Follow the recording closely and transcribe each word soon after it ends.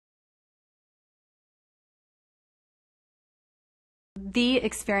The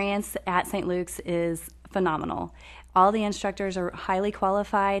experience at St. Luke's is phenomenal. All the instructors are highly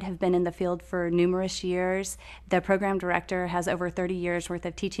qualified, have been in the field for numerous years. The program director has over 30 years worth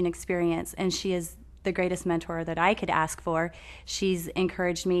of teaching experience, and she is the greatest mentor that I could ask for. She's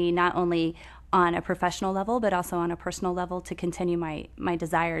encouraged me not only on a professional level, but also on a personal level to continue my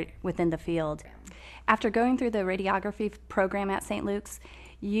desire within the field. After going through the radiography program at St. Luke's,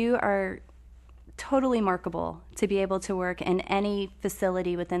 you are totally marketable to be able to work in any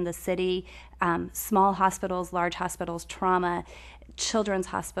facility within the city, small hospitals, large hospitals, trauma, children's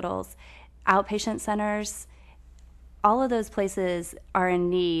hospitals, outpatient centers. All of those places are in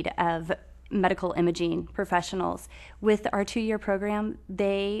need of medical imaging professionals. With our 2-year program,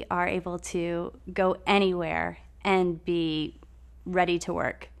 they are able to go anywhere and be ready to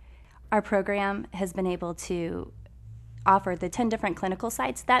work. Our program has been able to offer the 10 different clinical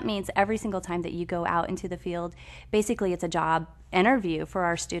sites. That means every single time that you go out into the field, basically it's a job interview for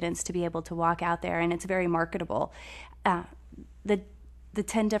our students to be able to walk out there, and it's very marketable. The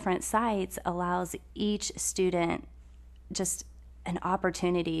 10 different sites allows each student just an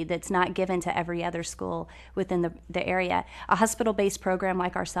opportunity that's not given to every other school within the area. A hospital-based program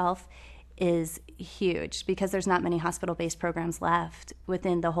like ourselves is huge because there's not many hospital-based programs left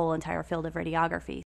within the whole entire field of radiography.